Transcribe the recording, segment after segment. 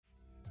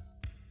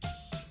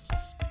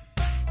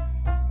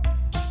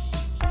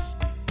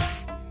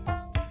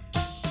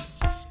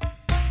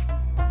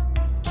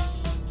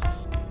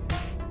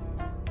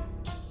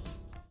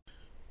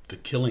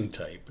Killing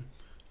Type,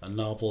 a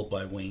novel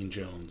by Wayne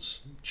Jones,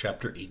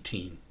 Chapter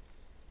 18.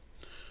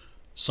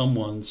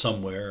 Someone,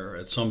 somewhere,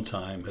 at some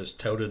time, has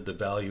touted the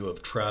value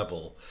of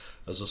travel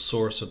as a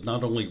source of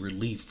not only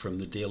relief from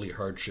the daily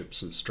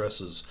hardships and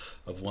stresses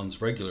of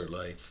one's regular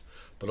life,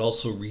 but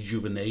also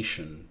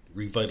rejuvenation,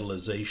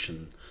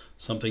 revitalization,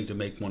 something to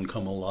make one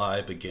come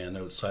alive again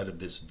outside of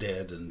this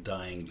dead and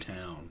dying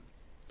town.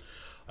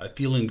 I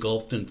feel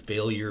engulfed in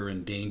failure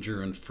and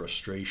danger and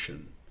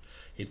frustration.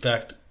 In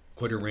fact,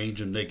 quite a range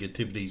of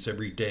negativities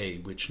every day,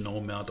 which no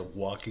amount of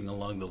walking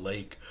along the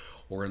lake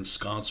or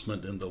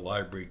ensconcement in the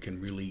library can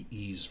really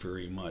ease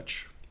very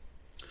much.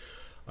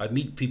 I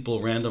meet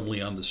people randomly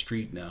on the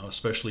street now,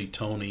 especially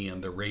Tony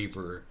and the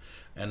raver,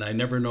 and I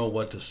never know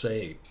what to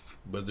say,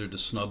 whether to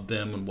snub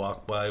them and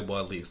walk by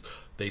while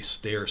they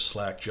stare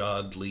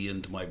slack-jawedly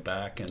into my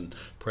back and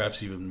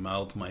perhaps even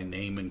mouth my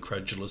name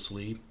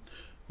incredulously,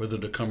 whether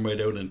to come right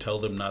out and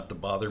tell them not to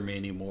bother me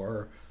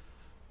anymore,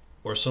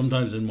 or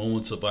sometimes in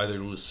moments of either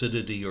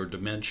lucidity or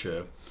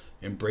dementia,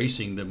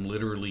 embracing them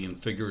literally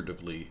and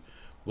figuratively,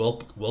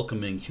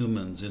 welcoming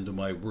humans into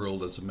my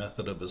world as a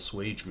method of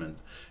assuagement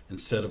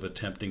instead of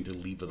attempting to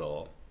leave it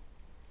all.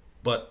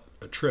 But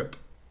a trip.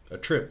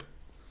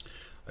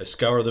 I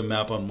scour the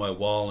map on my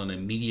wall and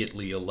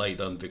immediately alight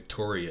on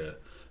Victoria,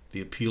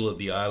 the appeal of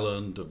the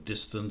island, of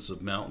distance,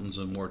 of mountains,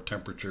 and more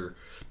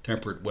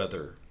temperate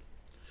weather.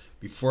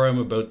 Before I'm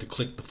about to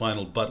click the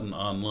final button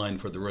online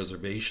for the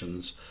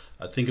reservations,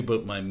 I think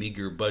about my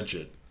meager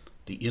budget,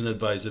 the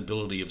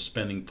inadvisability of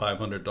spending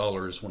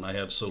 $500 when I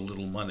have so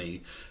little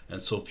money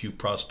and so few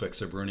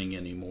prospects of earning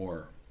any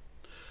more.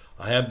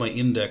 I have my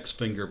index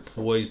finger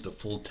poised a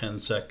full 10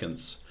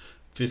 seconds,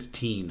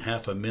 15,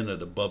 half a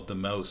minute above the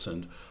mouse,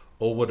 and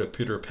oh, what a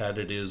pitter-pat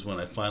it is when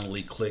I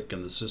finally click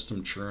and the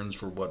system churns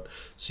for what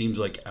seems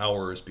like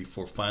hours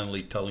before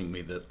finally telling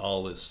me that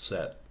all is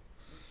set.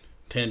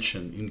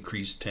 Tension,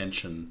 increased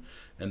tension,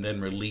 and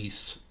then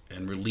release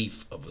and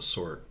relief of a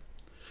sort.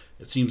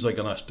 It seems like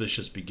an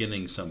auspicious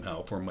beginning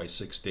somehow for my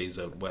 6 days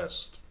out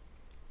west.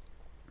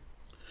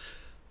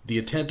 The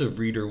attentive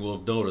reader will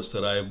have noticed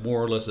that I have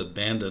more or less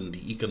abandoned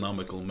the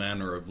economical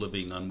manner of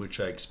living on which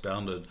I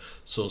expounded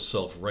so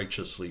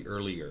self-righteously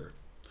earlier.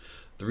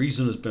 The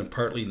reason has been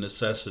partly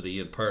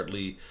necessity and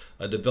partly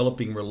a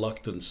developing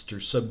reluctance to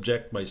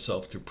subject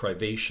myself to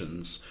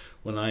privations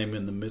when I am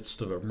in the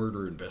midst of a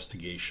murder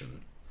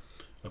investigation.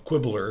 A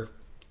quibbler,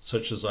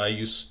 such as I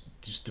used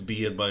to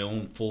be in my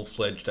own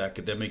full-fledged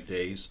academic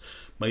days,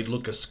 might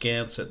look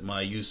askance at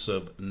my use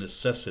of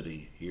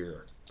necessity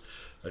here.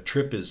 A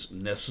trip is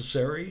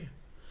necessary?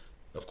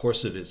 Of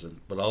course it isn't,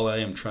 but all I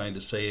am trying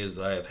to say is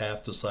I have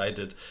half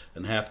decided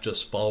and half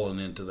just fallen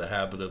into the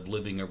habit of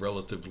living a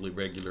relatively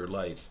regular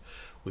life,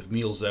 with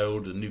meals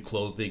out and new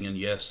clothing and,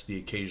 yes, the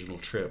occasional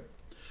trip.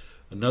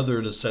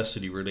 Another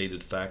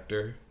necessity-related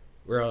factor: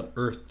 where on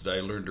earth did I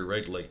learn to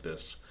write like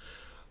this?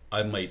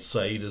 I might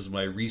cite as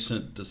my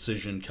recent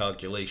decision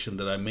calculation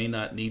that I may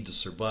not need to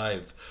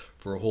survive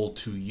for a whole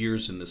 2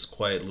 years in this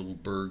quiet little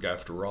burg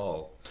after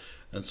all,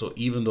 and so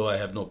even though I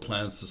have no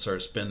plans to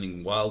start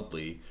spending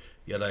wildly,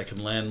 yet I can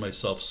land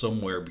myself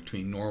somewhere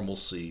between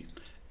normalcy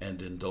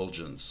and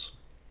indulgence.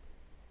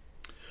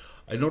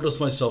 I notice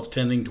myself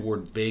tending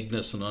toward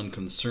vagueness and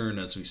unconcern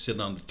as we sit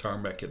on the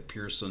tarmac at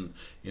Pearson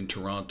in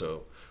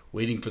Toronto,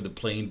 waiting for the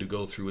plane to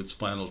go through its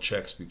final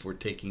checks before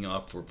taking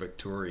off for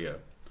Victoria.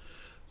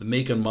 The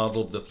make and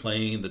model of the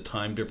plane, the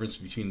time difference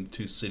between the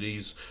two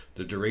cities,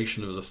 the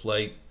duration of the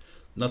flight,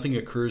 nothing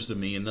occurs to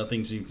me and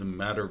nothing seems to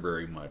matter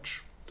very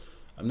much.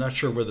 I'm not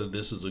sure whether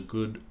this is a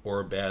good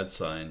or a bad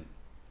sign.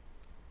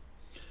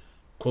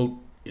 Quote,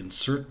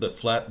 "Insert the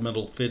flat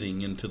metal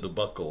fitting into the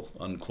buckle,"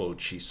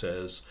 unquote, she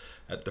says,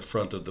 at the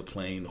front of the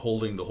plane,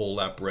 holding the whole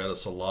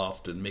apparatus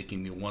aloft and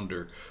making me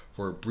wonder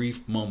for a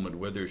brief moment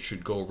whether it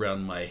should go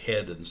around my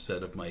head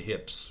instead of my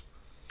hips.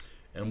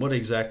 And what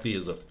exactly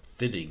is a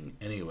fitting,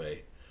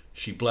 anyway?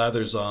 She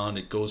blathers on,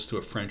 it goes to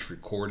a French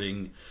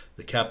recording,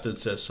 the captain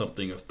says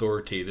something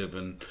authoritative,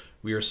 and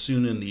we are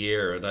soon in the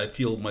air, and I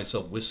feel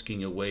myself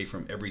whisking away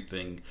from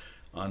everything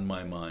on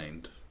my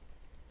mind.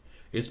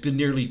 It's been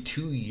nearly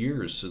 2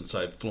 years since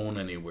I've flown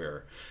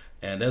anywhere,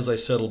 and as I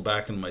settle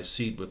back in my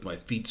seat with my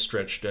feet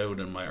stretched out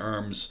and my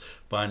arms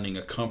finding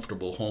a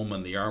comfortable home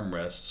on the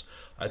armrests,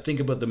 I think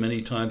about the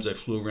many times I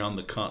flew around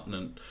the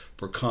continent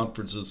for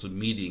conferences and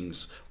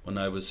meetings when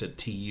I was at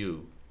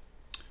TU.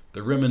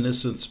 The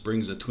reminiscence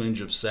brings a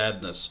twinge of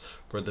sadness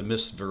for the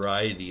missed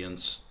variety and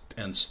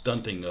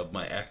stunting of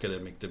my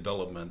academic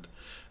development,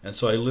 and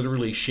so I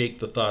literally shake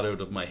the thought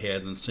out of my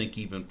head and sink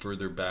even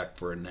further back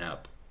for a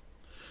nap.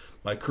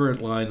 My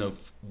current line of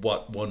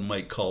what one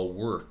might call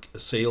work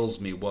assails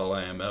me while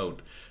I am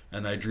out,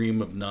 and I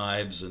dream of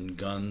knives and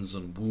guns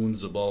and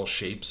wounds of all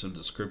shapes and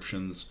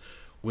descriptions,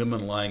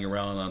 women lying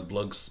around on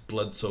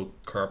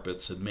blood-soaked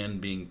carpets, and men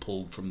being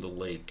pulled from the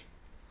lake.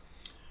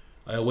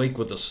 I awake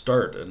with a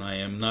start, and I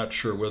am not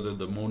sure whether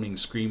the moaning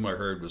scream I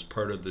heard was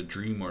part of the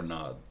dream or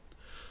not.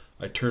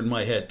 I turn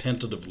my head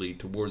tentatively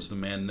towards the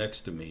man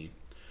next to me.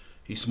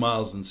 He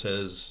smiles and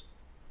says,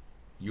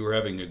 "You are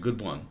having a good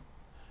one."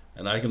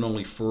 and I can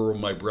only furrow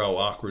my brow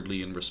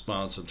awkwardly in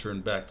response and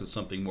turn back to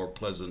something more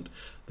pleasant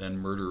than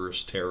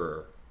murderous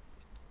terror.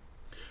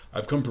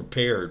 I've come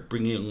prepared,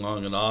 bringing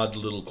along an odd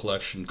little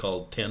collection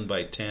called 10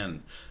 by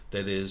 10,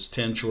 that is,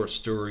 10 short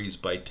stories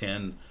by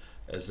 10,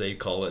 as they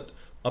call it,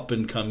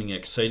 up-and-coming,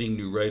 exciting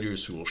new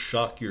writers who will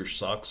shock your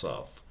socks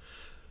off.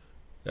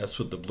 That's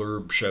what the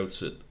blurb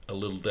shouts it, a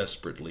little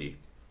desperately.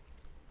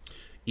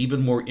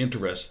 Even more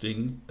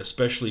interesting,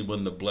 especially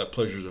when the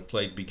pleasures of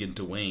flight begin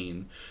to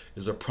wane,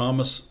 is a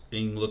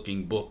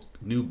promising-looking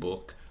new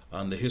book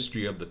on the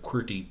history of the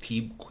QWERTY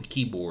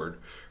keyboard,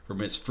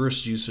 from its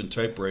first use in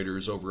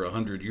typewriters over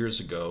 100 years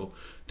ago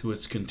to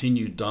its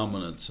continued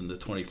dominance in the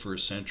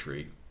 21st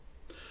century.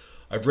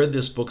 I've read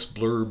this book's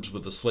blurbs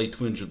with a slight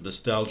twinge of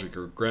nostalgic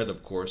regret,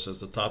 of course, as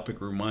the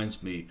topic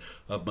reminds me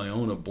of my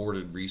own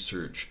aborted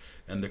research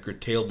and the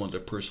curtailment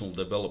of personal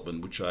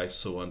development which I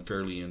so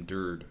unfairly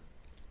endured.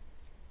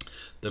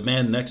 The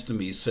man next to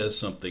me says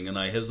something, and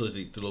I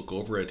hesitate to look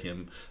over at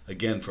him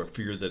again for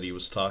fear that he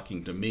was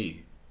talking to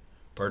me.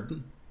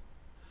 Pardon?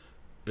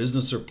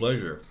 Business or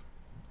pleasure?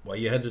 Why,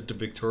 you headed to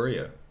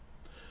Victoria.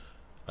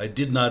 I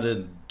did not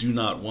and do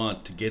not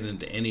want to get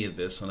into any of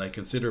this, and I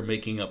consider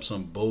making up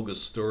some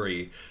bogus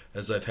story,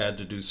 as I've had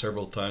to do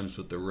several times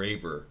with the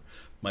Raver.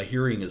 My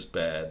hearing is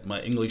bad. My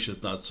English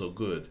is not so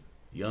good.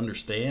 You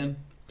understand?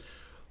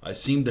 I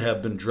seem to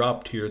have been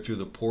dropped here through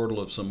the portal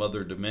of some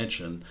other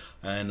dimension,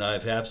 and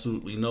I've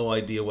absolutely no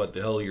idea what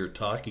the hell you're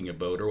talking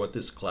about, or what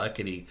this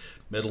clackety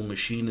metal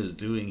machine is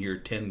doing here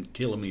 10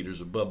 kilometers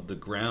above the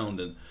ground,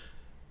 and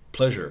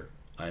pleasure,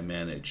 I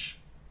manage.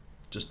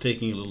 Just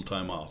taking a little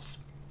time off.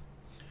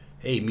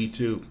 Hey, me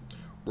too.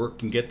 Work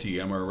can get to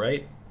you, am I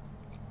right?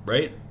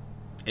 Right?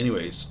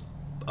 Anyways,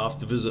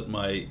 off to visit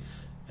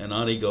and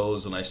on he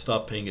goes, and I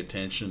stop paying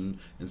attention,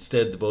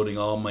 instead devoting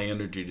all my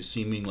energy to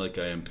seeming like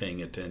I am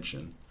paying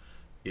attention.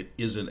 It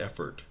is an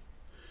effort.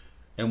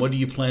 And what do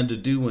you plan to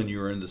do when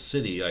you're in the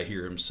city, I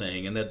hear him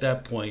saying, and at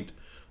that point,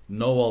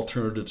 no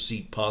alternative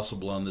seat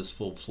possible on this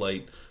full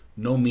flight,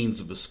 no means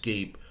of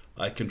escape,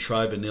 I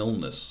contrive an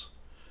illness.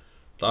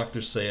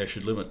 Doctors say I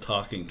should limit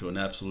talking to an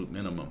absolute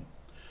minimum.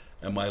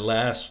 And my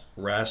last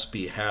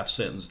raspy half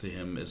sentence to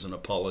him is an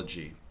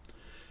apology.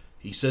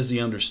 He says he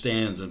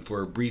understands, and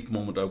for a brief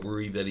moment I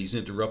worry that he's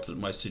interrupted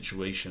my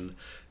situation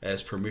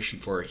as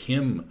permission for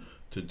him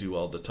to do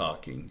all the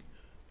talking.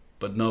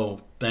 But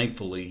no,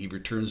 thankfully, he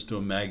returns to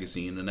a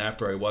magazine, and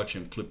after I watch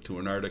him flip to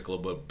an article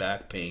about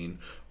back pain,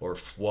 or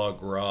foie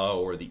gras,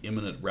 or the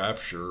imminent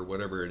rapture, or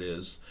whatever it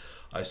is,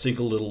 I sink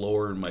a little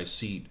lower in my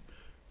seat,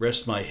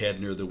 rest my head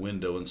near the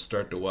window, and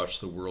start to watch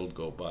the world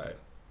go by.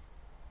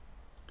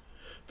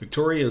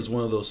 Victoria is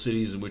one of those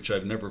cities in which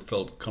I've never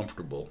felt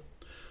comfortable.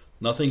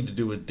 Nothing to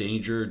do with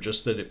danger,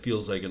 just that it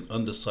feels like an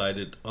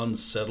undecided,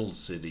 unsettled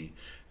city,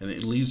 and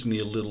it leaves me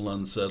a little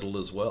unsettled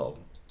as well.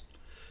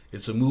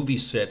 It's a movie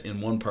set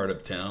in one part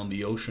of town,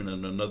 the ocean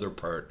in another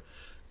part,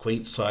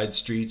 quaint side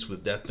streets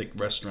with ethnic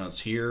restaurants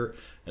here,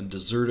 and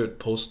deserted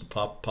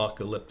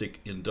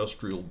post-apocalyptic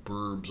industrial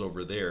burbs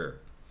over there.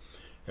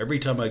 Every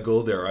time I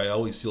go there, I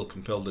always feel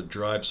compelled to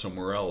drive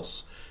somewhere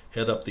else,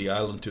 head up the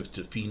island to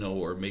Tofino,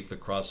 or make the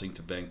crossing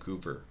to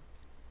Vancouver.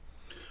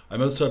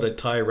 I'm outside a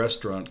Thai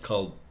restaurant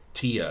called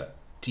Tia,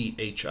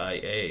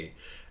 Thia,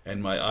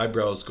 and my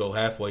eyebrows go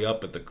halfway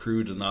up at the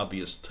crude and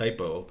obvious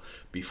typo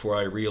before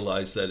I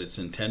realize that it's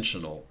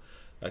intentional,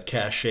 a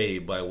cachet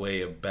by way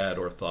of bad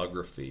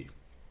orthography.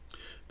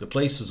 The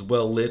place is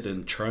well lit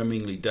and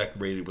charmingly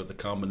decorated with a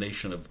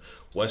combination of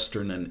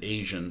Western and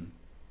Asian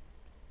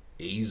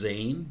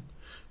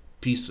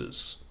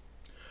pieces.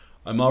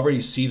 I'm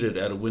already seated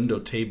at a window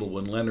table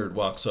when Leonard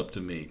walks up to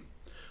me.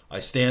 I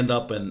stand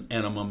up and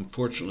am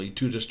unfortunately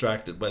too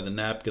distracted by the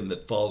napkin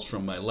that falls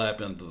from my lap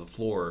onto the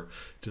floor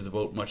to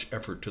devote much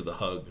effort to the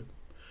hug.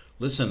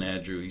 Listen,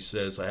 Andrew, he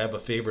says, I have a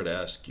favor to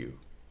ask you.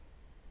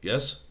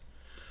 Yes?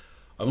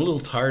 I'm a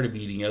little tired of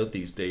eating out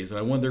these days, and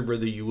I wonder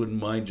whether you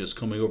wouldn't mind just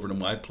coming over to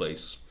my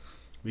place.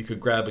 We could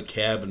grab a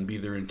cab and be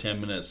there in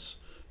 10 minutes.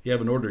 You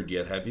haven't ordered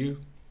yet, have you?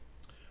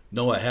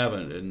 No, I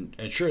haven't,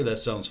 and sure, that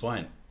sounds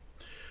fine.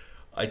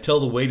 I tell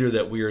the waiter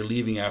that we are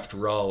leaving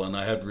after all, and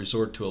I had to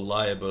resort to a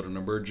lie about an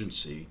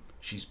emergency.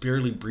 She's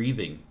barely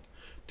breathing,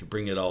 to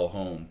bring it all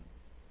home.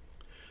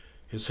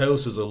 His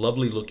house is a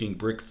lovely-looking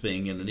brick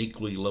thing in an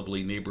equally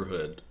lovely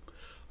neighborhood.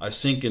 I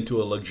sink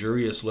into a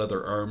luxurious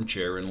leather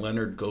armchair, and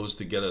Leonard goes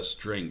to get us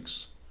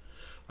drinks.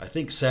 I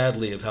think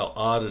sadly of how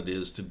odd it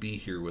is to be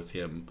here with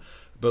him,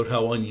 about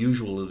how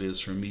unusual it is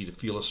for me to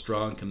feel a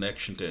strong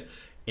connection to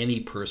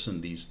any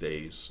person these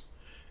days.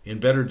 In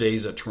better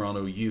days at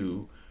Toronto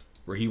U,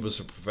 where he was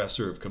a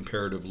professor of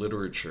comparative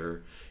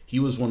literature, he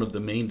was one of the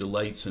main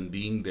delights in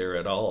being there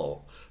at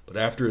all. But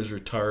after his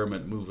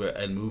retirement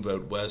move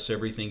out west,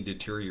 everything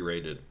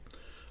deteriorated.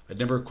 I'd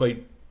never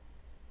quite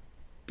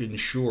been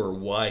sure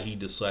why he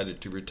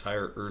decided to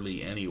retire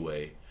early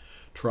anyway.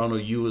 Toronto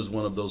U is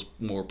one of those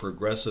more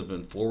progressive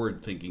and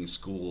forward-thinking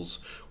schools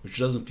which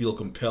doesn't feel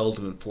compelled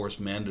to enforce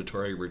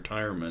mandatory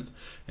retirement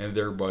and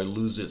thereby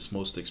lose its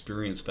most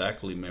experienced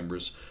faculty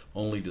members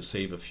only to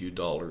save a few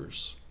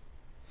dollars.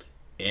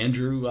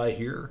 Andrew, I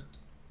hear?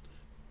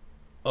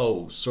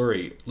 Oh,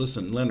 sorry.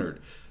 Listen, Leonard,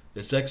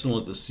 it's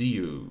excellent to see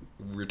you.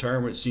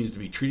 Retirement seems to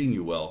be treating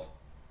you well.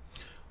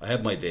 I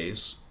have my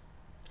days.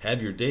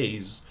 Have your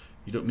days?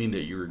 You don't mean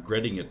that you're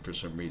regretting it for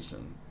some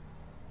reason.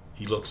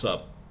 He looks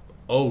up.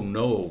 Oh,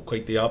 no,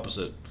 quite the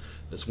opposite.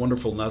 It's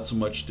wonderful not so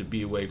much to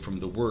be away from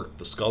the work,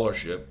 the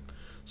scholarship.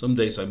 Some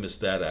days I miss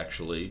that,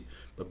 actually.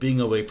 But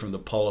being away from the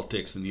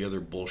politics and the other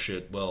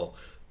bullshit, well,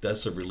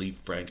 that's a relief,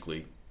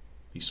 frankly.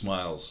 He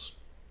smiles.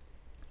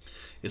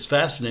 It's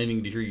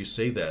fascinating to hear you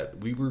say that.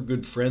 We were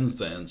good friends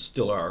then,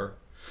 still are.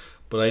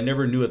 But I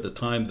never knew at the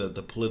time that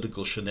the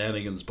political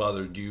shenanigans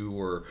bothered you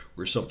or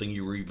were something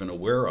you were even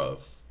aware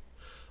of.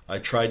 I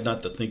tried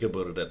not to think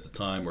about it at the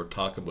time or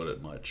talk about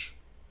it much.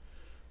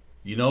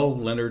 You know,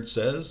 Leonard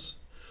says,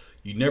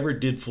 you never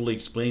did fully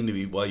explain to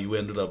me why you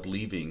ended up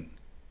leaving.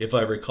 If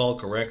I recall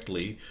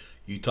correctly,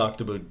 you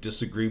talked about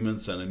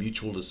disagreements and a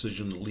mutual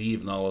decision to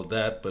leave and all of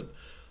that, but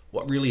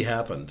what really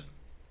happened?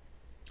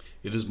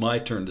 It is my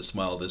turn to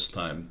smile this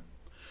time.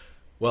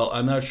 Well,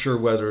 I'm not sure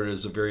whether it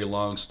is a very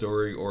long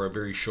story or a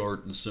very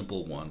short and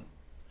simple one.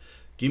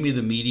 Give me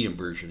the medium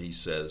version, he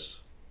says.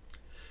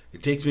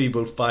 It takes me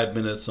about 5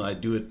 minutes, and I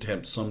do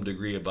attempt some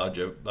degree of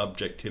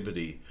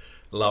objectivity,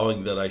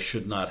 allowing that I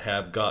should not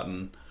have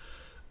gotten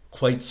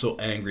quite so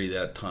angry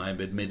that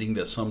time, admitting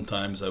that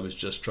sometimes I was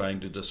just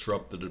trying to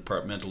disrupt the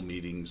departmental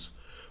meetings,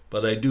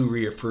 but I do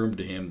reaffirm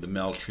to him the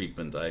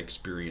maltreatment I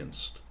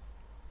experienced.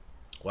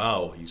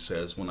 Wow, he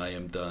says when I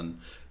am done,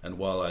 and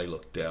while I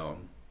look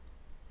down.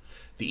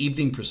 The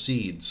evening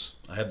proceeds,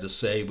 I have to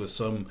say, with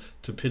some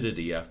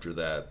tepidity after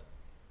that.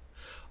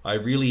 I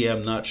really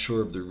am not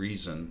sure of the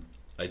reason.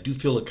 I do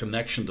feel a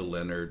connection to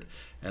Leonard,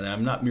 and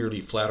I'm not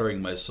merely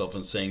flattering myself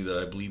and saying that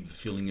I believe the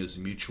feeling is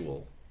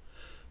mutual.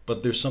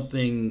 But there's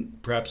something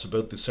perhaps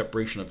about the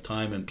separation of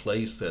time and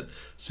place that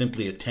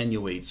simply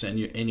attenuates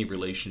any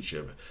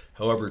relationship,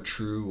 however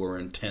true or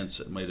intense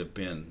it might have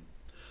been.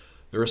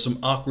 There are some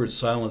awkward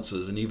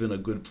silences and even a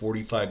good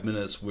 45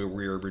 minutes where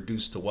we are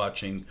reduced to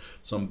watching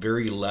some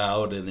very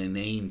loud and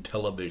inane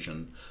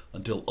television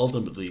until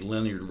ultimately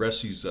Leonard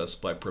rescues us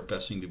by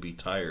professing to be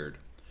tired.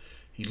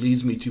 He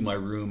leads me to my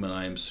room and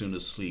I am soon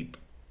asleep.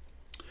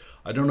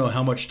 I don't know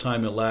how much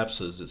time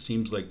elapses, it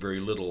seems like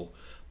very little,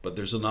 but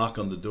there's a knock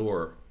on the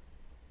door.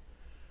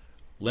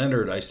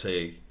 Leonard, I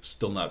say,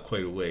 still not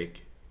quite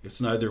awake.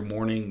 It's neither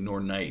morning nor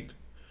night.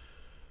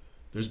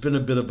 There's been a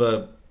bit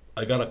of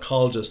I got a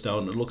call just now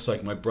and it looks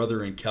like my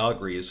brother in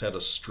Calgary has had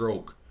a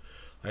stroke.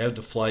 I have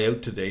to fly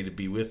out today to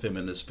be with him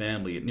and his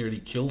family. It nearly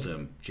killed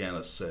him,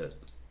 Janice said.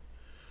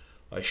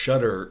 I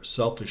shudder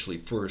selfishly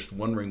first,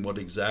 wondering what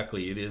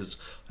exactly it is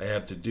I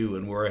have to do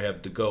and where I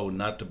have to go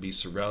not to be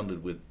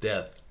surrounded with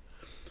death.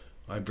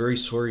 I'm very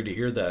sorry to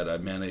hear that, I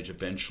manage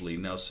eventually,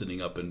 now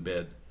sitting up in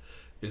bed.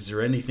 Is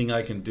there anything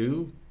I can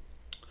do?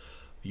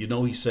 You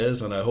know, he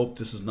says, and I hope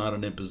this is not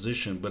an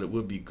imposition, but it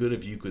would be good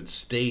if you could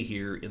stay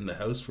here in the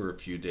house for a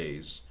few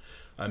days.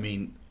 I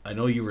mean, I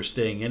know you were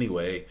staying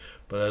anyway,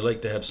 but I'd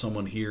like to have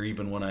someone here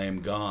even when I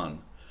am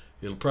gone.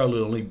 It'll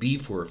probably only be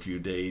for a few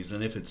days,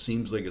 and if it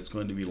seems like it's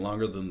going to be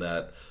longer than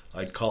that,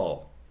 I'd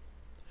call.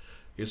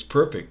 It's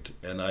perfect,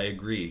 and I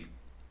agree.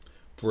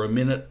 For a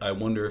minute, I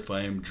wonder if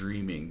I am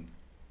dreaming.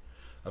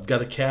 I've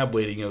got a cab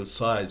waiting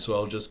outside, so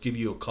I'll just give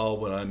you a call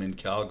when I'm in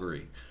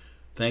Calgary.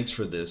 Thanks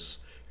for this.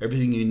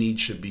 Everything you need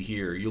should be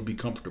here. You'll be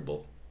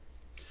comfortable.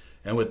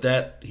 And with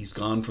that, he's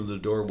gone from the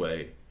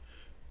doorway.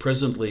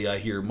 Presently, I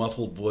hear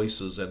muffled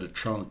voices and a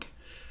trunk,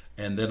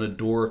 and then a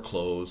door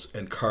close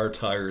and car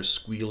tires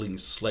squealing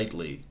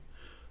slightly.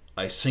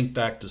 I sink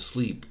back to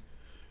sleep,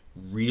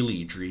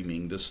 really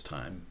dreaming this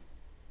time.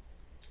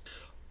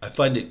 I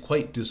find it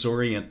quite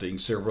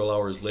disorienting several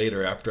hours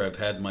later after I've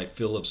had my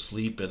fill of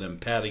sleep and am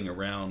padding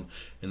around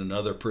in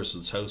another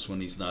person's house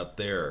when he's not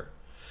there.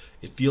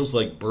 It feels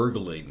like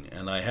burgling,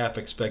 and I half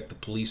expect the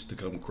police to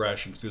come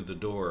crashing through the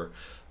door,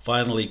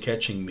 finally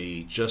catching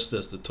me just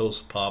as the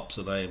toast pops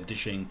and I am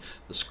dishing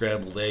the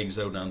scrambled eggs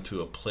out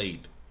onto a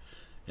plate.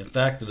 In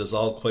fact, it is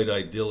all quite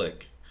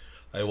idyllic.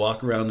 I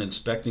walk around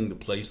inspecting the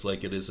place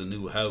like it is a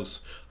new house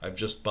I've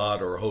just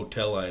bought or a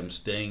hotel I am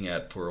staying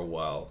at for a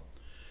while.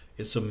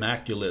 It's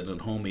immaculate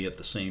and homey at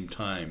the same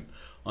time,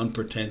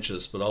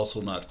 unpretentious but also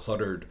not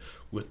cluttered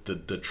with the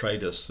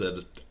detritus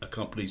that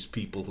accompanies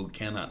people who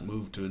cannot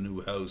move to a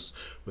new house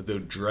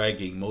without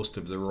dragging most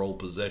of their old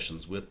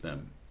possessions with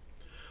them.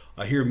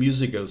 I hear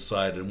music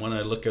outside, and when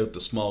I look out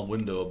the small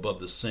window above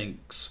the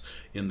sinks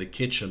in the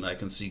kitchen, I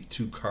can see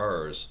two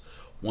cars.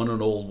 One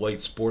an old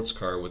white sports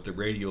car with the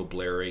radio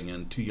blaring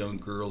and two young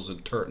girls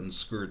in tartan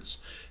skirts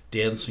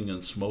dancing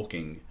and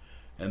smoking,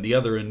 and the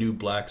other a new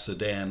black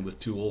sedan with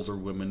two older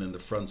women in the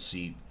front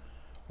seat,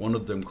 one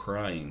of them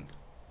crying.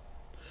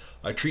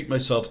 I treat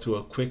myself to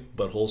a quick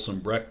but wholesome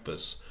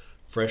breakfast,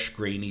 fresh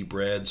grainy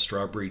bread,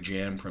 strawberry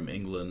jam from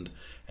England,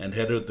 and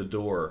head out the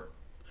door.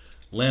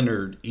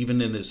 Leonard, even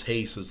in his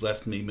haste, has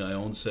left me my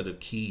own set of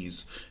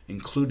keys,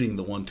 including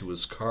the one to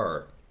his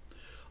car.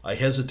 I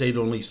hesitate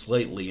only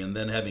slightly, and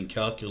then, having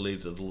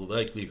calculated the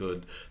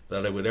likelihood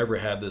that I would ever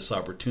have this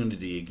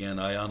opportunity again,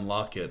 I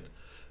unlock it,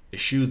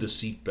 eschew the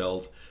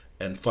seatbelt,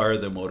 and fire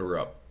the motor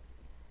up.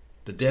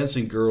 The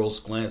dancing girls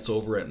glance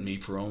over at me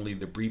for only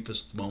the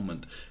briefest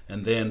moment,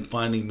 and then,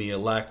 finding me a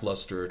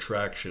lackluster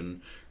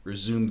attraction,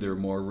 resume their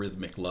more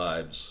rhythmic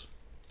lives.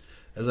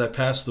 As I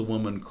pass the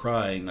woman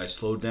crying, I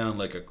slow down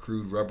like a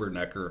crude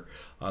rubbernecker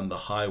on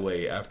the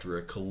highway after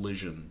a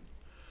collision.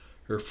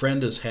 Her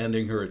friend is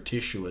handing her a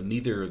tissue, and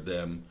neither of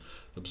them,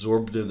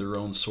 absorbed in their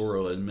own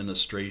sorrow and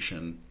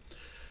ministration,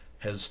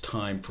 has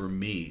time for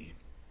me.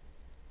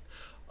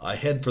 I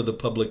head for the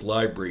public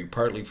library,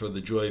 partly for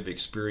the joy of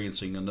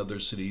experiencing another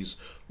city's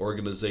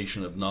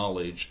organization of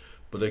knowledge,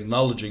 but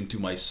acknowledging to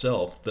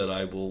myself that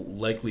I will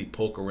likely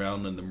poke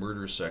around in the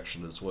murder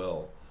section as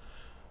well.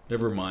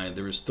 Never mind,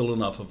 there is still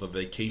enough of a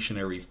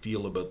vacationary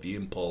feel about the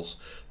impulse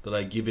that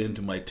I give in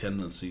to my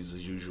tendencies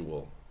as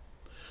usual.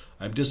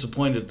 I'm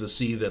disappointed to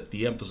see that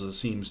the emphasis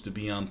seems to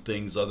be on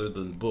things other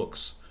than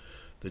books.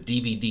 The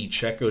DVD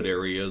checkout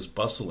area is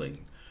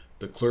bustling.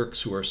 The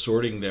clerks who are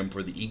sorting them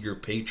for the eager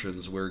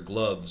patrons wear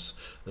gloves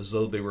as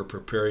though they were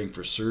preparing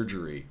for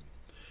surgery.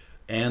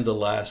 And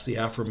alas, the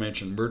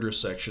aforementioned murder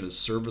section is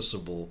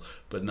serviceable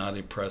but not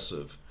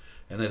impressive,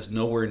 and has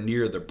nowhere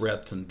near the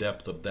breadth and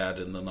depth of that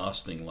in the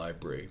Nosting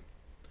library.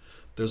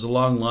 There's a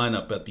long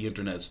lineup at the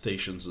internet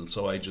stations, and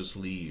so I just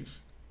leave.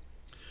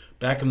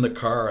 Back in the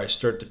car, I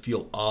start to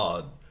feel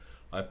odd.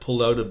 I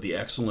pull out of the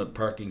excellent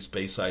parking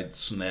space I'd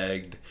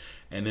snagged,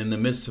 and in the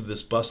midst of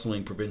this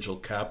bustling provincial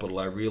capital,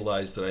 I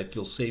realize that I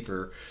feel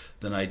safer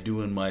than I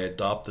do in my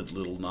adopted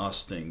little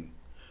Nosting.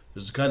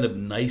 There's a kind of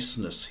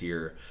niceness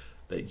here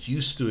that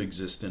used to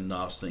exist in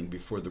Nosting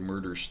before the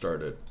murder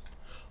started.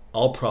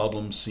 All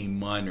problems seem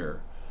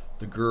minor.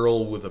 The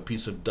girl with a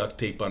piece of duct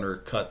tape on her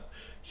cut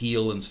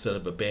heel instead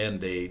of a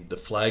band-aid, the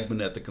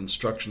flagman at the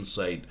construction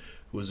site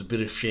who was a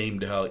bit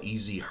ashamed how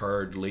easy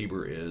hard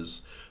labor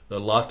is, the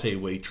latte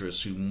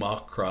waitress who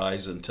mock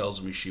cries and tells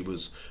me she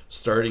was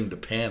starting to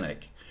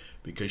panic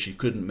because she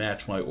couldn't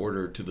match my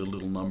order to the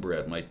little number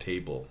at my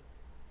table.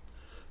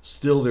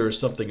 Still, there is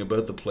something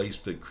about the place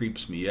that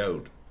creeps me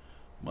out.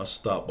 Must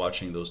stop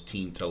watching those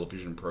teen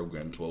television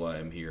programs while I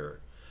am here.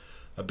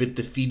 A bit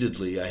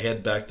defeatedly, I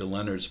head back to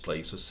Leonard's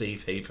place, a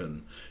safe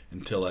haven,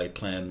 until I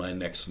plan my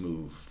next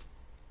move.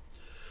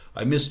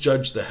 I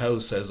misjudge the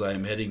house as I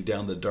am heading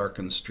down the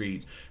darkened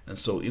street, and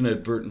so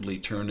inadvertently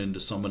turn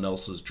into someone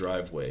else's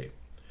driveway.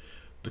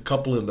 The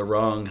couple in the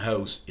wrong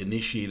house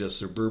initiate a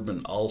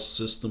suburban all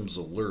systems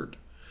alert.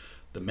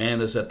 The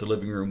man is at the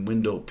living room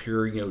window,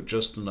 peering out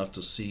just enough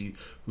to see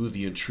who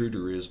the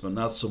intruder is, but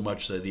not so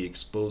much that he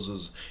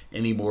exposes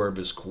any more of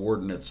his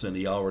coordinates than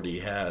he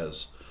already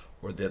has,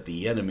 or that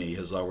the enemy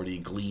has already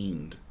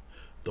gleaned.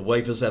 The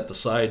wife is at the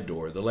side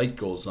door, the light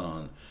goes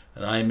on,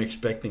 and I am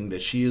expecting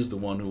that she is the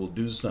one who will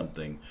do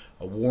something,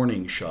 a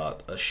warning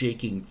shot, a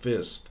shaking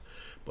fist.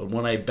 But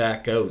when I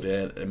back out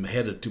and am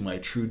headed to my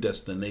true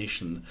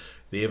destination,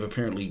 they have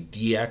apparently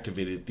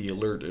deactivated the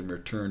alert and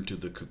returned to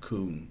the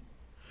cocoon.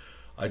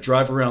 I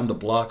drive around the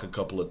block a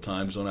couple of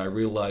times when I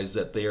realize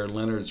that they are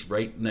Leonard's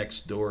right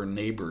next door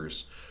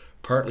neighbors,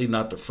 partly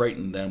not to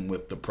frighten them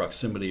with the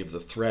proximity of the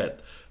threat,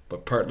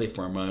 but partly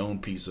for my own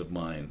peace of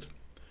mind.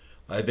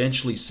 I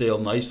eventually sail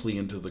nicely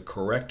into the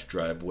correct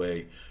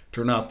driveway,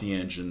 turn off the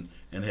engine,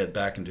 and head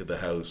back into the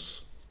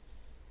house.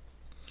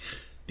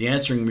 The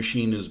answering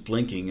machine is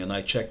blinking, and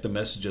I check the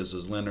messages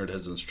as Leonard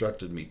has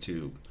instructed me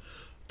to.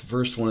 The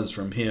first one is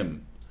from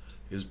him.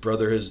 His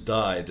brother has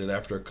died, and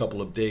after a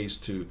couple of days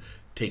to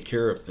take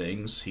care of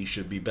things, he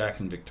should be back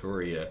in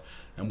Victoria,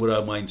 and would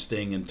I mind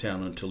staying in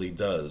town until he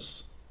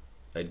does?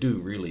 I do,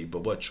 really,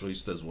 but what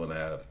choice does one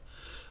have?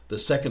 The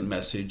second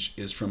message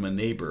is from a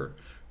neighbor,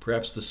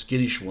 perhaps the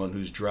skittish one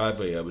whose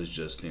driveway I was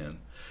just in,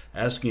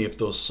 asking if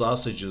those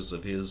sausages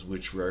of his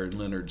which were in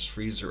Leonard's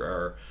freezer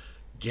are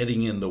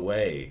getting in the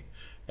way,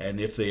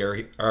 and if they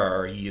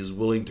are, he is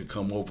willing to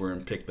come over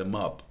and pick them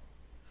up.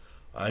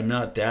 I'm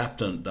not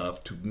daft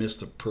enough to miss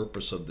the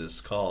purpose of this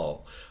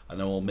call,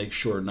 and I will make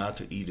sure not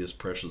to eat his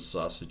precious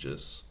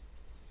sausages.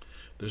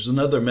 There's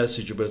another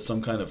message about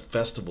some kind of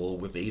festival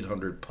with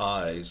 800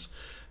 pies,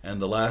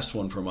 and the last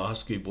one from a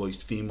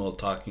husky-voiced female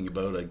talking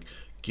about a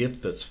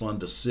gift that's fun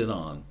to sit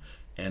on,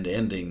 and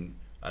ending,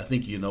 I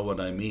think you know what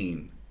I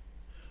mean.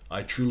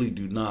 I truly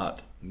do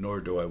not, nor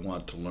do I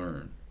want to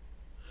learn.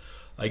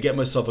 I get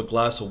myself a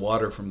glass of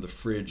water from the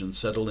fridge and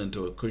settle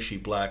into a cushy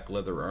black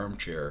leather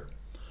armchair.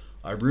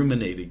 I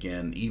ruminate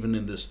again, even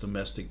in this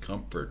domestic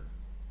comfort.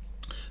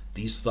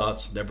 These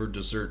thoughts never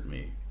desert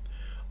me.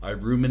 I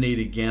ruminate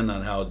again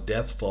on how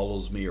death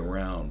follows me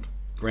around.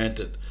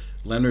 Granted,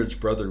 Leonard's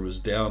brother was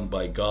downed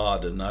by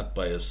God and not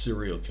by a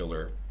serial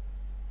killer.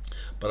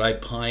 But I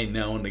pine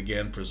now and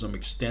again for some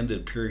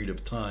extended period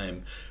of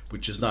time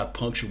which is not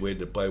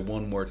punctuated by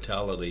one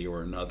mortality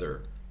or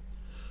another.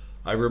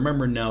 I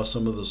remember now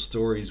some of the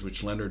stories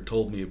which Leonard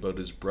told me about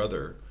his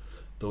brother,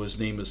 though his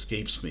name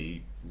escapes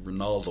me,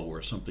 Ronaldo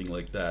or something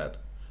like that.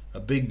 A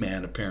big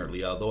man,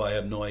 apparently, although I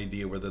have no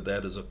idea whether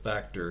that is a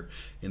factor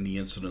in the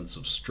incidence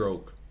of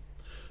stroke.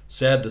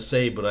 Sad to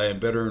say, but I am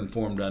better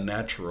informed on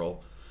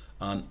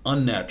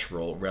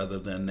unnatural rather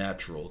than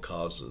natural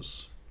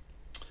causes.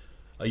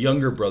 A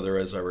younger brother,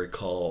 as I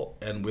recall,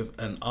 and with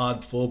an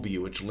odd phobia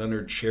which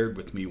Leonard shared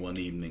with me one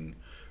evening.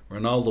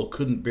 Ronaldo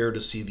couldn't bear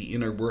to see the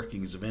inner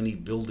workings of any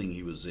building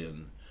he was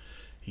in.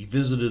 He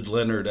visited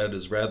Leonard at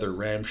his rather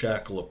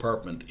ramshackle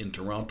apartment in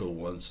Toronto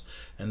once,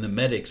 and the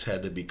medics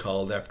had to be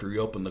called after he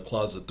opened the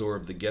closet door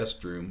of the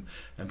guest room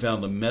and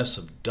found a mess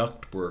of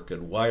ductwork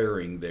and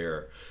wiring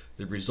there,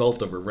 the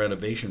result of a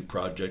renovation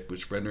project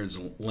which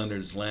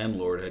Leonard's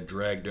landlord had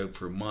dragged out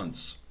for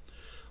months.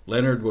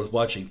 Leonard was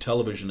watching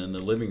television in the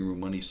living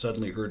room when he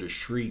suddenly heard a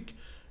shriek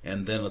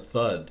and then a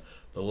thud,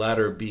 the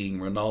latter being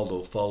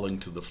Ronaldo falling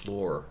to the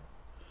floor.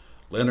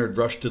 Leonard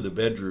rushed to the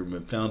bedroom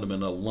and found him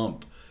in a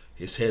lump,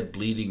 his head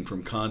bleeding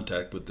from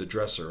contact with the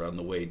dresser on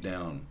the way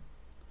down.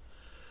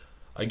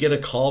 I get a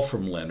call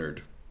from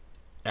Leonard,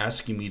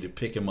 asking me to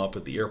pick him up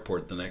at the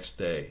airport the next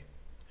day.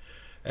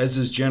 As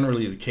is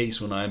generally the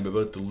case when I am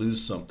about to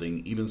lose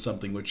something, even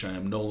something which I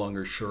am no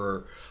longer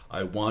sure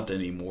I want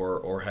anymore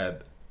or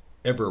have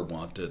ever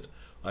wanted,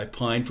 I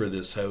pine for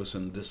this house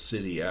and this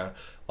city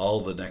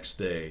all the next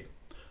day.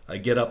 I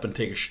get up and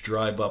take a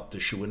drive up to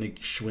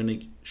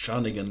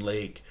Shawnigan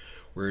Lake,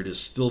 where it is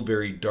still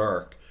very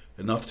dark,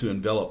 enough to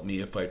envelop me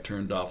if I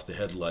turned off the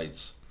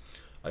headlights.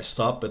 I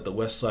stop at the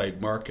West Side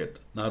Market,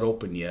 not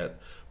open yet,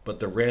 but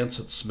the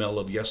rancid smell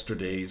of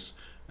yesterday's,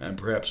 and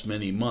perhaps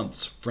many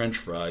months', French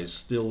fries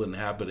still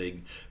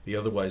inhabiting the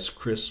otherwise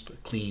crisp,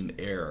 clean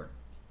air.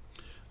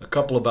 A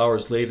couple of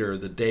hours later,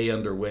 the day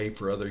underway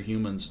for other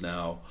humans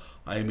now,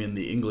 I am in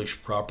the English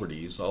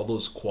properties, all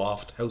those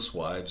coiffed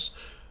housewives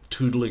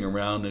tootling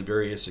around in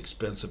various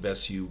expensive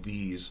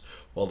SUVs,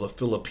 while the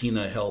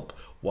Filipina help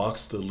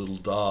walks the little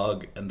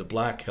dog, and the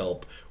black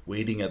help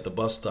waiting at the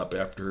bus stop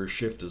after her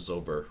shift is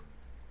over.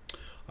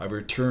 I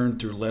returned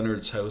to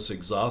Leonard's house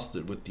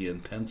exhausted with the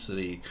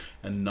intensity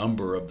and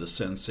number of the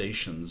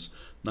sensations,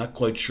 not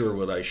quite sure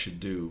what I should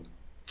do.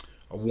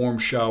 A warm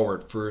shower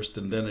at first,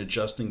 and then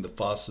adjusting the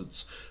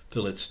faucets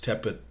till it's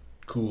tepid,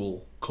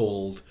 cool,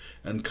 cold,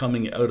 and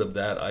coming out of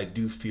that I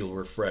do feel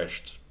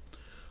refreshed.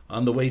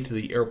 On the way to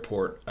the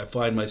airport, I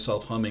find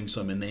myself humming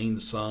some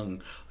inane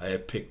song I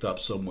have picked up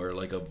somewhere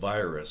like a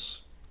virus.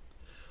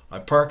 I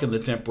park in the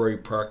temporary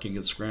parking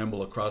and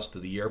scramble across to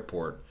the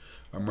airport.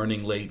 I'm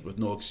running late with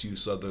no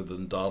excuse other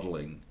than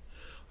dawdling.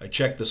 I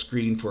check the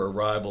screen for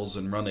arrivals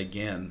and run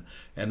again,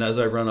 and as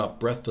I run up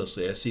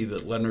breathlessly, I see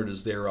that Leonard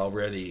is there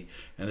already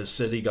and is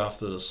sitting off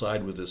to the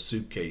side with his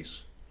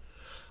suitcase.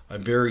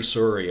 "I'm very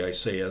sorry," I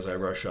say as I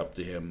rush up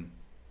to him.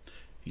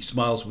 He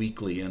smiles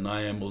weakly, and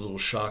I am a little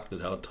shocked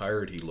at how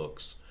tired he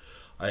looks.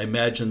 I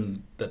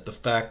imagine that the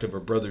fact of a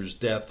brother's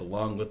death,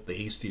 along with the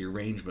hasty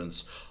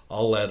arrangements,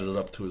 all added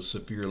up to a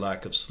severe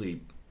lack of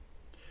sleep.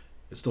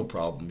 "It's no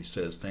problem," he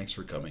says. "Thanks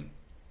for coming."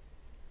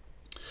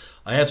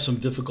 I have some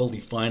difficulty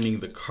finding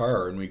the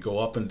car, and we go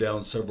up and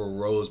down several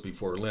rows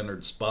before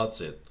Leonard spots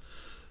it.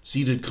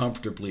 Seated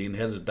comfortably and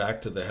headed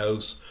back to the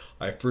house,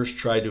 I first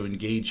try to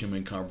engage him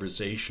in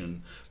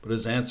conversation, but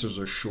his answers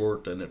are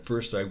short, and at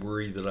first I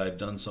worry that I have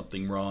done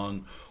something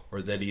wrong,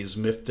 or that he has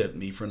miffed at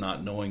me for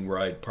not knowing where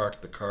I had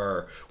parked the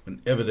car,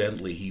 when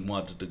evidently he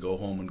wanted to go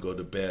home and go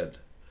to bed.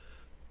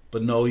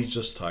 But no, he's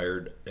just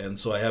tired, and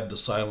so I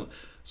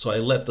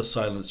let the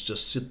silence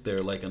just sit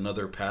there like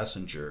another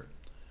passenger.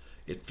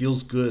 It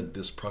feels good,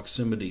 this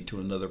proximity to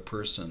another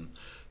person,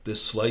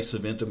 this slice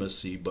of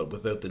intimacy, but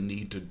without the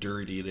need to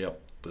dirty it up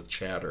with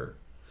chatter.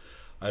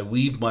 I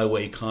weave my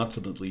way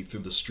confidently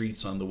through the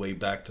streets on the way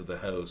back to the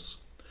house.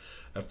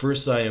 At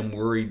first I am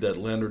worried that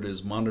Leonard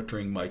is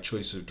monitoring my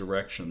choice of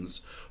directions,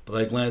 but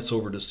I glance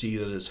over to see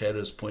that his head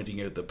is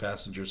pointing out the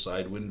passenger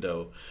side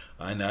window,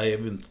 and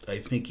I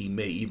think he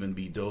may even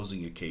be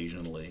dozing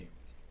occasionally.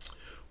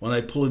 When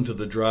I pull into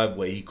the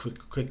driveway, he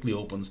quickly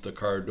opens the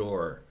car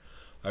door.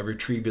 I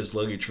retrieve his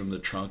luggage from the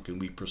trunk and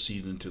we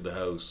proceed into the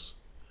house.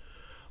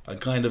 "I'm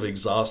kind of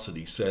exhausted,"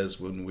 he says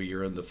when we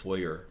are in the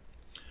foyer.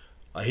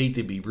 "I hate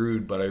to be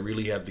rude, but I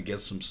really have to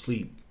get some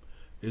sleep.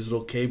 Is it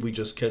okay if we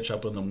just catch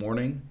up in the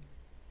morning?"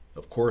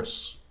 "Of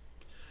course."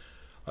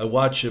 I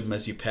watch him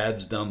as he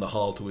pads down the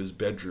hall to his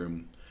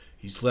bedroom.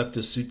 He's left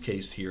his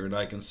suitcase here, and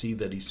I can see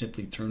that he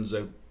simply turns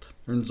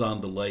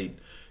on the light,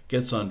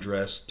 gets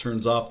undressed,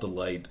 turns off the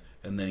light,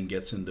 and then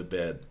gets into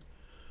bed.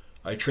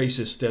 I trace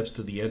his steps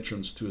to the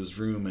entrance to his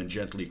room and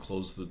gently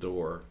close the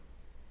door.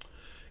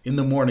 In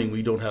the morning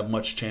we don't have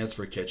much chance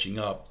for catching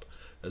up,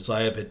 as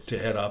I have to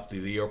head off to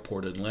the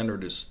airport and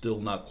Leonard is still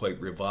not quite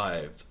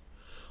revived.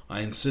 I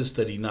insist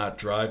that he not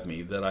drive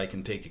me, that I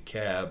can take a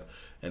cab,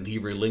 and he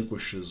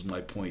relinquishes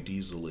my point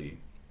easily.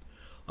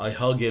 I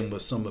hug him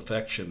with some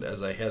affection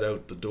as I head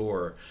out the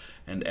door,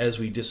 and as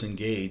we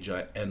disengage,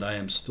 and I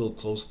am still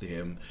close to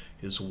him,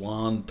 his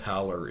wan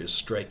pallor is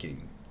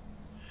striking.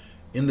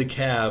 In the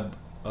cab,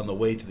 on the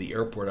way to the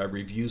airport, I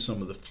review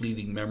some of the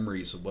fleeting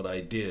memories of what I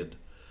did.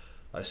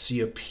 I see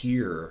a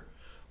pier,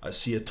 I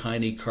see a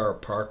tiny car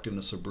parked in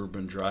a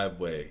suburban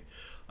driveway.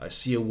 I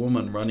see a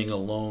woman running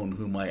alone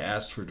whom I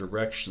asked for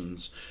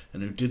directions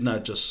and who did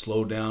not just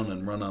slow down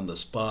and run on the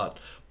spot,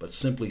 but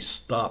simply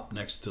stop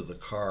next to the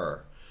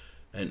car.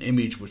 An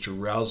image which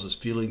arouses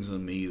feelings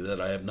in me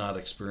that I have not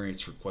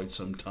experienced for quite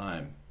some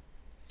time.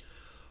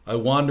 I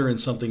wander in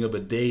something of a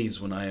daze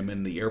when I am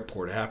in the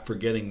airport, half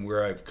forgetting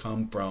where I've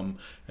come from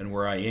and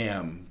where I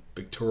am.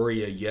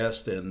 Victoria,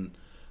 yes, and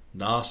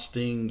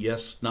Nosting,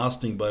 yes,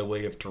 Nosting by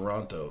way of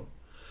Toronto.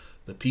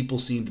 The people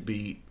seem to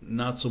be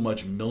not so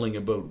much milling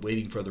about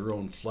waiting for their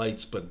own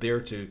flights, but there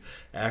to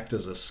act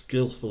as a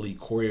skillfully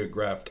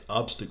choreographed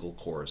obstacle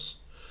course.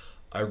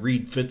 I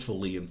read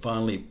fitfully and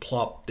finally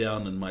plop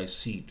down in my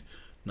seat,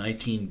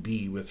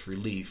 19B, with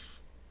relief.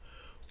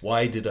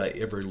 Why did I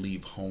ever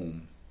leave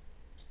home?